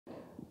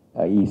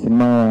ఈ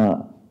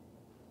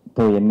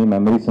సినిమాతో ఎన్ని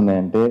మెమరీస్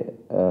ఉన్నాయంటే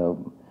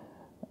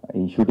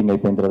ఈ షూటింగ్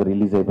అయిపోయిన తర్వాత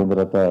రిలీజ్ అయిపోయిన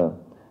తర్వాత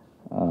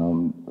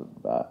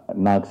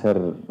నాకు సార్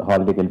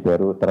హాలిడేకి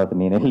వెళ్ళిపోయారు, తర్వాత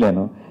నేను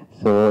వెళ్ళాను.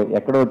 సో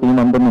ఎక్కడో టీం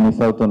అందరినీ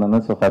మిస్ అవుతున్నాను.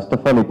 సో ఫస్ట్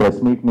ఆఫ్ ఆల్ ఈ ప్రెస్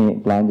మీట్ని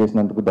ప్లాన్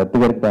చేసినందుకు దత్తు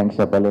గారికి థ్యాంక్స్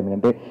చెప్పాలి.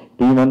 ఎందుకంటే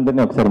టీం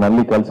అందరినీ ఒకసారి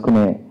మళ్ళీ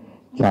కలుసుకునే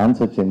ఛాన్స్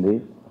వచ్చింది.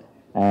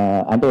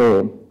 అంటే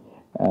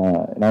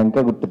నాకు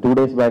ఇంకా గుర్తు 2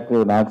 days బ్యాక్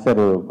నాకు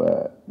సార్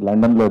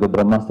లండన్లో ఏదో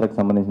బ్రహ్మాస్త్రకి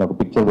సంబంధించిన ఒక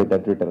పిక్చర్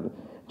పెట్టారు ట్విట్టర్.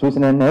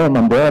 చూసిన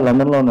మన దేవ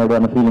లండన్లో ఉన్నాడు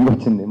అన్న ఫీలింగ్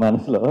వచ్చింది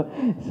మనసులో.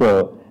 సో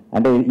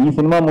అంటే ఈ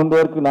సినిమా ముందు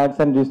వరకు నాకు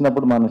సార్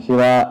చూసినప్పుడు మన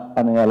శివ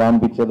అని ఎలా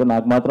అనిపించేదో,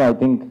 నాకు మాత్రం ఐ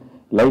థింక్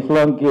లైఫ్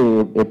లాంగ్కి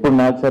ఎప్పుడు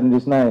నాకు సార్ని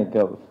చూసినా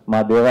ఇక మా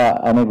దేవ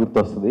అనే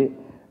గుర్తొస్తుంది.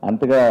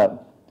 అంతగా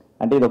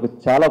అంటే ఇది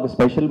చాలా ఒక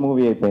స్పెషల్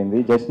మూవీ అయిపోయింది.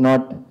 జస్ట్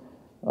నాట్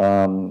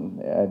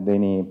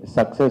దీని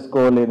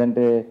సక్సెస్కో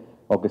లేదంటే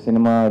ఒక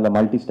సినిమా ఇలా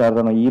మల్టీ స్టార్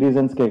అనో ఈ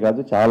రీజన్స్కే కాదు,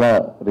 చాలా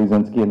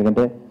రీజన్స్కి.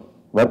 ఎందుకంటే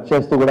వర్క్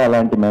చేస్తూ కూడా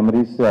అలాంటి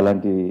మెమరీస్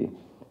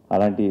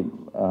అలాంటి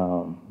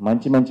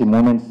మంచి మంచి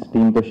మూమెంట్స్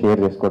టీంతో షేర్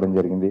చేసుకోవడం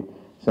జరిగింది.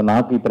 సో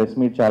నాకు ఈ ప్రెస్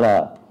మీట్ చాలా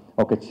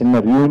ఒక చిన్న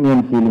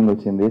రీయూనియన్ ఫీలింగ్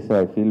వచ్చింది. So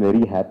I feel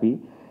very happy.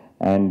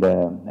 And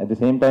at the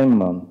same time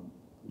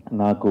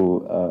నాకు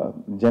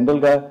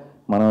జనరల్గా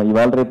మనం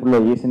ఇవాళ రేపుల్లో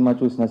ఏ సినిమా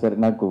చూసినా సరే,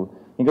 నాకు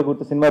ఇంకా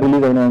గుర్తు సినిమా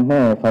రిలీజ్ అయిన వెంటనే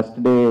ఫస్ట్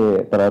డే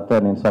తర్వాత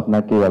నేను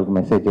స్వప్నకి వాళ్ళకి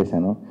మెసేజ్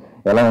చేశాను,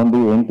 ఎలా ఉంది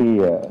ఏంటి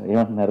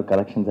ఏమంటున్నారు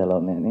కలెక్షన్స్ ఎలా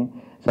ఉన్నాయని.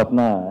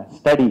 స్వప్న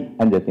స్టడీ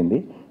అని చెప్పింది.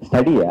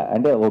 స్టడీయా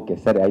అంటే ఓకే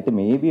సరే అయితే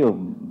మేబీ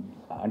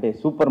అంటే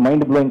సూపర్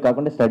మైండ్ బ్లోయింగ్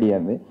కాకుండా స్టడీ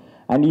అంది.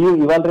 అండ్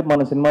ఇవాళ రేపు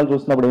మనం సినిమాలు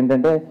చూసినప్పుడు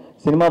ఏంటంటే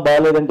సినిమా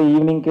బాగాలేదంటే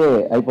ఈవినింగ్కే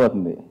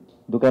అయిపోతుంది,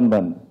 దుకాన్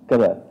బంద్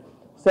కదా.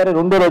 సరే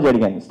 2వ రోజు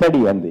అడిగాను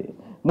స్టడీ అంది,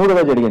 3వ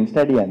రోజు అడిగాను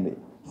స్టడీ అంది.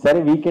 సరే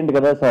వీకెండ్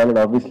కదా సో ఆల్రెడీ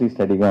ఆబ్వియస్లీ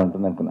స్టడీగా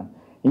ఉంటుంది అనుకున్నా.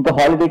 ఇంకా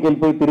హాలిడేకి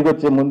వెళ్ళిపోయి తిరిగి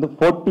వచ్చే ముందు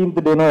 14th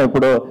డేనో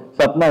ఎప్పుడో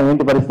స్వప్న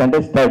ఏంటి పరిస్థితి అంటే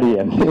స్టడీ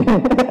అంది.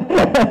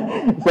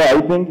 సో ఐ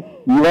థింక్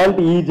ఇవాళ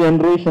ఈ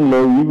జనరేషన్లో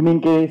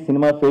ఈవినింగ్కే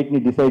సినిమా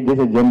ఫేట్ని డిసైడ్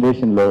చేసే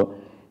జనరేషన్లో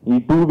ఈ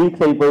 2 weeks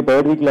అయిపోయి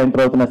 3rd weekలో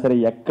ఎంటర్ అవుతున్నా సరే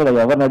ఎక్కడ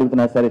ఎవరిని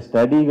అడుగుతున్నా సరే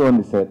స్టడీగా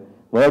ఉంది sir,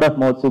 word of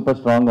mouth super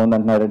స్ట్రాంగ్గా ఉంది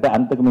అంటున్నారంటే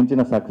అంతకు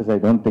మించిన సక్సెస్ ఐ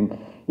డోంట్ థింక్.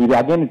 ఇది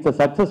again it's a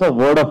success of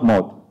word of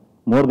mouth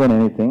more than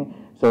anything.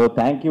 So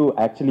thank you.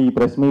 Actually ఈ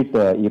ప్రెస్ మీట్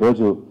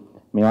ఈరోజు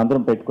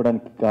మేమందరం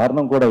పెట్టుకోవడానికి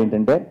కారణం కూడా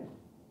ఏంటంటే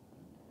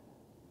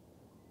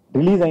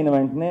రిలీజ్ అయిన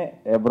వెంటనే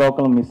ఎవరో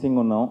ఒకరు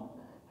మిస్సింగ్ ఉన్నాం.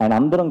 అండ్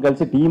అందరం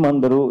కలిసి టీం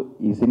అందరూ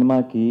ఈ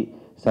సినిమాకి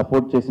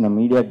సపోర్ట్ చేసిన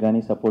మీడియాకి కానీ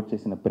సపోర్ట్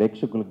చేసిన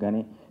ప్రేక్షకులకు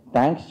కానీ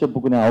థ్యాంక్స్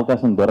చెప్పుకునే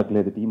అవకాశం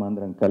దొరకలేదు టీం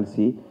అందరం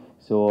కలిసి.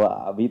 So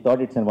we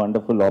thought it's an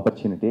wonderful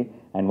opportunity.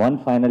 And one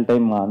final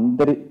time మా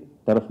అందరి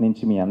తరఫు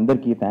నుంచి మీ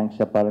అందరికీ థ్యాంక్స్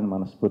చెప్పాలని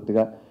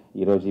మనస్ఫూర్తిగా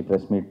ఈరోజు ఈ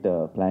ప్రెస్ మీట్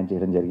ప్లాన్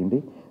చేయడం జరిగింది.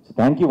 So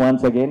thank you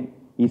once again.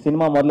 ఈ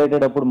సినిమా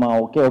మొదలెట్టేటప్పుడు మా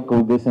ఒకే ఒక్క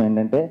ఉద్దేశం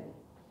ఏంటంటే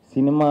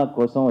సినిమా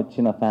కోసం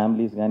వచ్చిన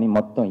ఫ్యామిలీస్ కానీ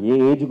మొత్తం ఏ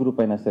ఏజ్ గ్రూప్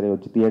అయినా సరే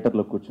వచ్చి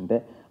థియేటర్లో కూర్చుంటే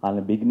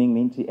వాళ్ళని బిగినింగ్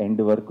నుంచి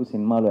ఎండ్ వరకు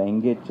సినిమాలో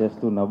ఎంగేజ్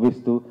చేస్తూ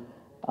నవ్విస్తూ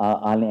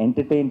వాళ్ళని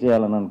ఎంటర్టైన్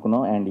చేయాలని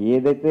అనుకున్నాం. అండ్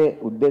ఏదైతే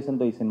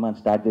ఉద్దేశంతో ఈ సినిమాని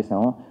స్టార్ట్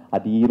చేసామో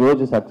అది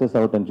ఈరోజు సక్సెస్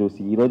అవటం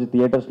చూసి, ఈరోజు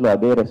థియేటర్స్లో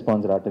అదే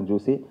రెస్పాన్స్ రావటం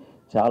చూసి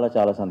చాలా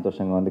చాలా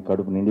సంతోషంగా ఉంది,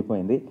 కడుపు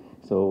నిండిపోయింది.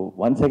 So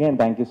once again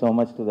thank you so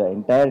much to the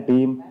entire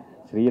team,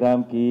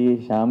 శ్రీరామ్కి,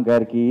 Shyam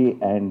గారికి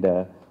అండ్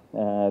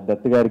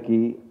దత్ గారికి,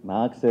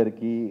 నాగ్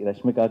సార్కి,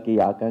 రష్మికకి,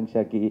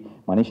 ఆకాంక్షకి,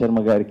 మణి శర్మ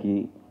గారికి,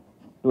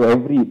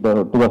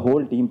 to the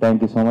whole team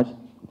thank you so much.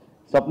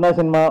 Swapna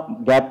cinema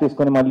gap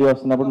తీసుకొని మళ్ళీ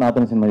వస్తున్నప్పుడు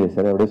నాతోనే సినిమా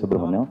చేశారు ఎవడే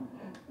సుబ్రహ్మణ్యం.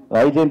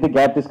 వైజయంతి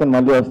గ్యాప్ తీసుకొని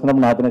మళ్ళీ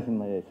వస్తున్నప్పుడు నాతోనే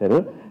సినిమా చేశారు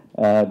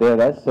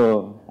దేవదాస్. సో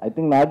ఐ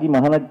థింక్ నాకు ఈ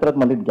మహానటి తర్వాత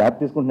మళ్ళీ గ్యాప్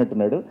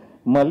తీసుకుంటున్నట్టున్నాడు,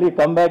 మళ్ళీ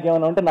కమ్ బ్యాక్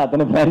ఏమైనా ఉంటే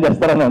నాతోనే ప్లాన్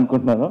చేస్తారని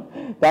అనుకుంటున్నాను.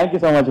 Thank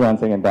you so much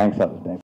once again. Thanks all.